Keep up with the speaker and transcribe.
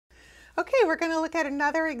Okay, we're going to look at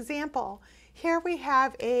another example. Here we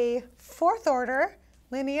have a fourth order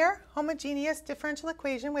linear homogeneous differential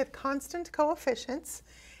equation with constant coefficients.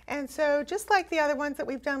 And so just like the other ones that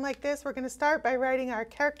we've done like this, we're going to start by writing our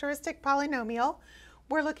characteristic polynomial.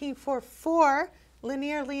 We're looking for 4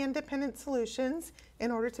 linearly independent solutions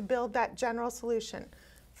in order to build that general solution.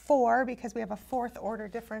 4 because we have a fourth order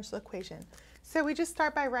differential equation. So we just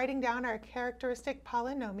start by writing down our characteristic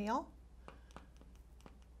polynomial.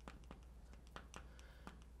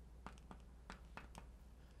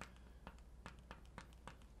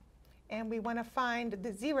 And we want to find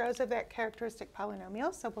the zeros of that characteristic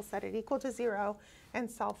polynomial, so we'll set it equal to 0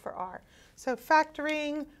 and solve for r. So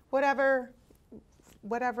factoring whatever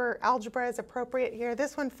algebra is appropriate here.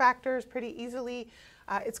 This one factors pretty easily.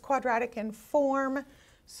 It's quadratic in form,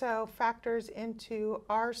 so factors into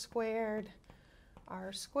r squared,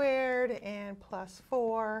 and plus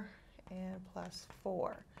 4, and plus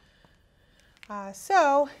 4.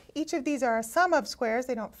 So each of these are a sum of squares.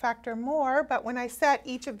 They don't factor more, but when I set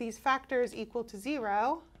each of these factors equal to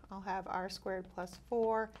 0, I'll have r squared plus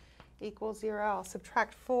 4 equals 0. I'll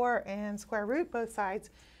subtract 4 and square root both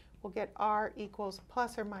sides. We'll get r equals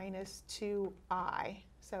plus or minus 2i.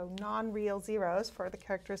 So non-real zeros for the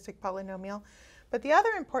characteristic polynomial. But the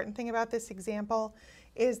other important thing about this example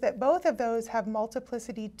is that both of those have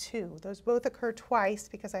multiplicity 2. Those both occur twice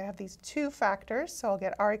because I have these 2 factors. So I'll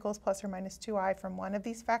get r equals plus or minus 2i from one of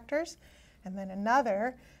these factors, and then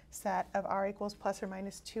another set of r equals plus or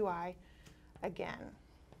minus 2i again.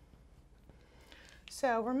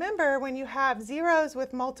 So remember, when you have zeros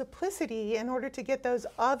with multiplicity, in order to get those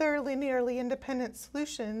other linearly independent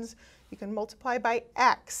solutions, you can multiply by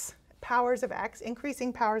x, powers of x,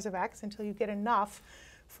 increasing powers of x until you get enough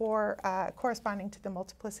for corresponding to the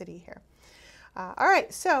multiplicity here. All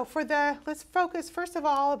right, so let's focus first of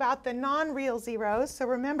all about the non-real zeros. So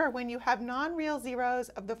remember, when you have non-real zeros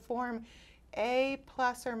of the form a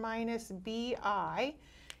plus or minus bi,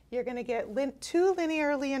 you're going to get 2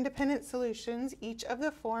 linearly independent solutions, each of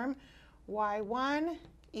the form y1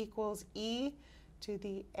 equals e to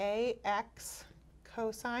the ax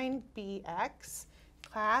cosine bx.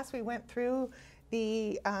 Class, we went through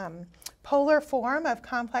the polar form of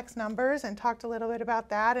complex numbers and talked a little bit about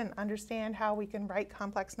that and understand how we can write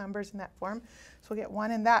complex numbers in that form. So we'll get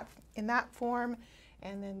one in that form,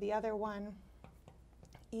 and then the other one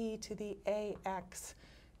e to the ax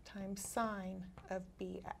times sine of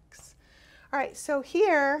bx. All right, so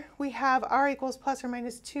here we have r equals plus or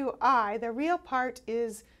minus 2i. The real part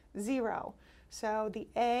is 0. So the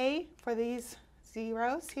a for these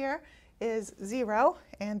zeros here is 0,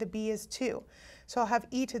 and the b is 2. So I'll have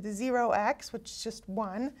e to the 0x, which is just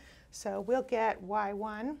 1. So we'll get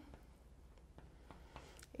y1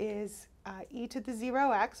 is e to the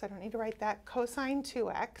 0x. I don't need to write that. Cosine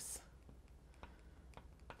 2x.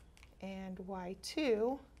 And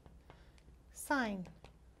y2 sine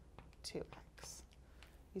 2x,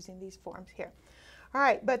 using these forms here. All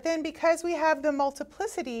right, but then because we have the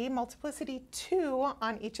multiplicity 2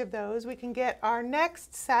 on each of those, we can get our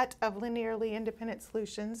next set of linearly independent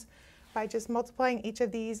solutions by just multiplying each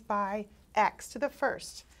of these by x to the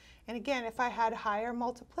first. And again, if I had higher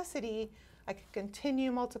multiplicity, I could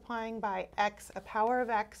continue multiplying by x, a power of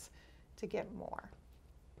x, to get more.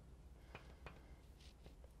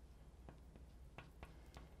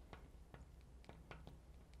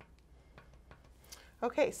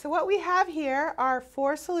 Okay, so what we have here are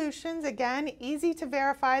 4 solutions. Again, easy to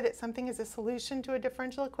verify that something is a solution to a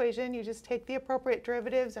differential equation. You just take the appropriate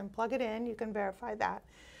derivatives and plug it in. You can verify that.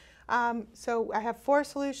 So I have 4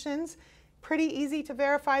 solutions. Pretty easy to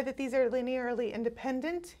verify that these are linearly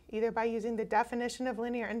independent, either by using the definition of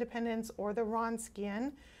linear independence or the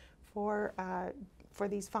Wronskian for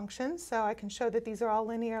these functions. So I can show that these are all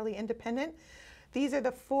linearly independent. These are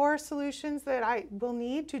the 4 solutions that I will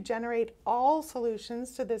need to generate all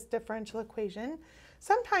solutions to this differential equation.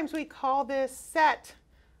 Sometimes we call this set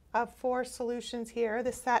of 4 solutions here,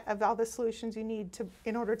 the set of all the solutions you need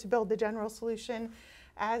in order to build the general solution,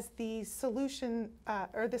 as the solution,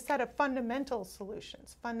 or the set of fundamental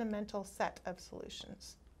solutions, fundamental set of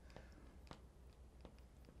solutions.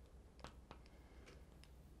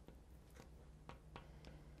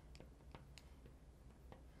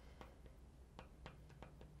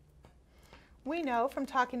 We know from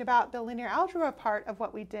talking about the linear algebra part of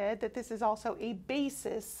what we did that this is also a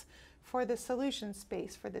basis for the solution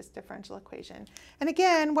space for this differential equation. And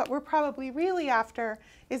again, what we're probably really after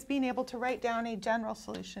is being able to write down a general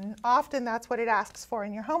solution. Often that's what it asks for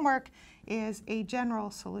in your homework, is a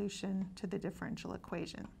general solution to the differential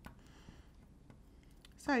equation.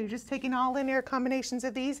 So you're just taking all linear combinations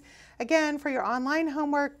of these. Again, for your online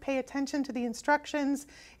homework, pay attention to the instructions.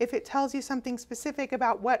 If it tells you something specific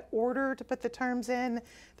about what order to put the terms in,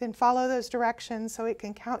 then follow those directions so it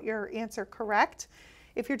can count your answer correct.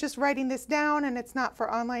 If you're just writing this down and it's not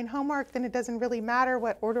for online homework, then it doesn't really matter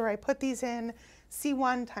what order I put these in.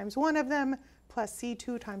 C1 times one of them plus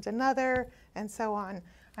C2 times another, and so on.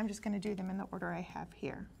 I'm just going to do them in the order I have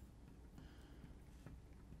here.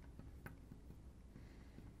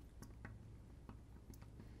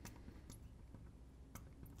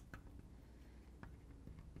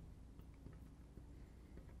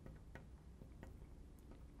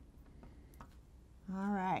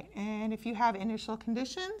 All right, and if you have initial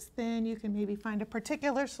conditions, then you can maybe find a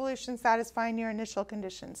particular solution satisfying your initial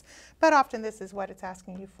conditions. But often this is what it's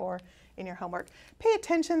asking you for in your homework. Pay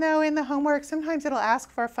attention though in the homework. Sometimes it'll ask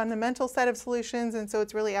for a fundamental set of solutions, and so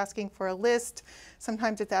it's really asking for a list.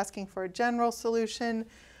 Sometimes it's asking for a general solution.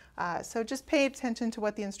 So just pay attention to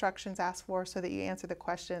what the instructions ask for so that you answer the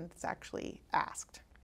question that's actually asked.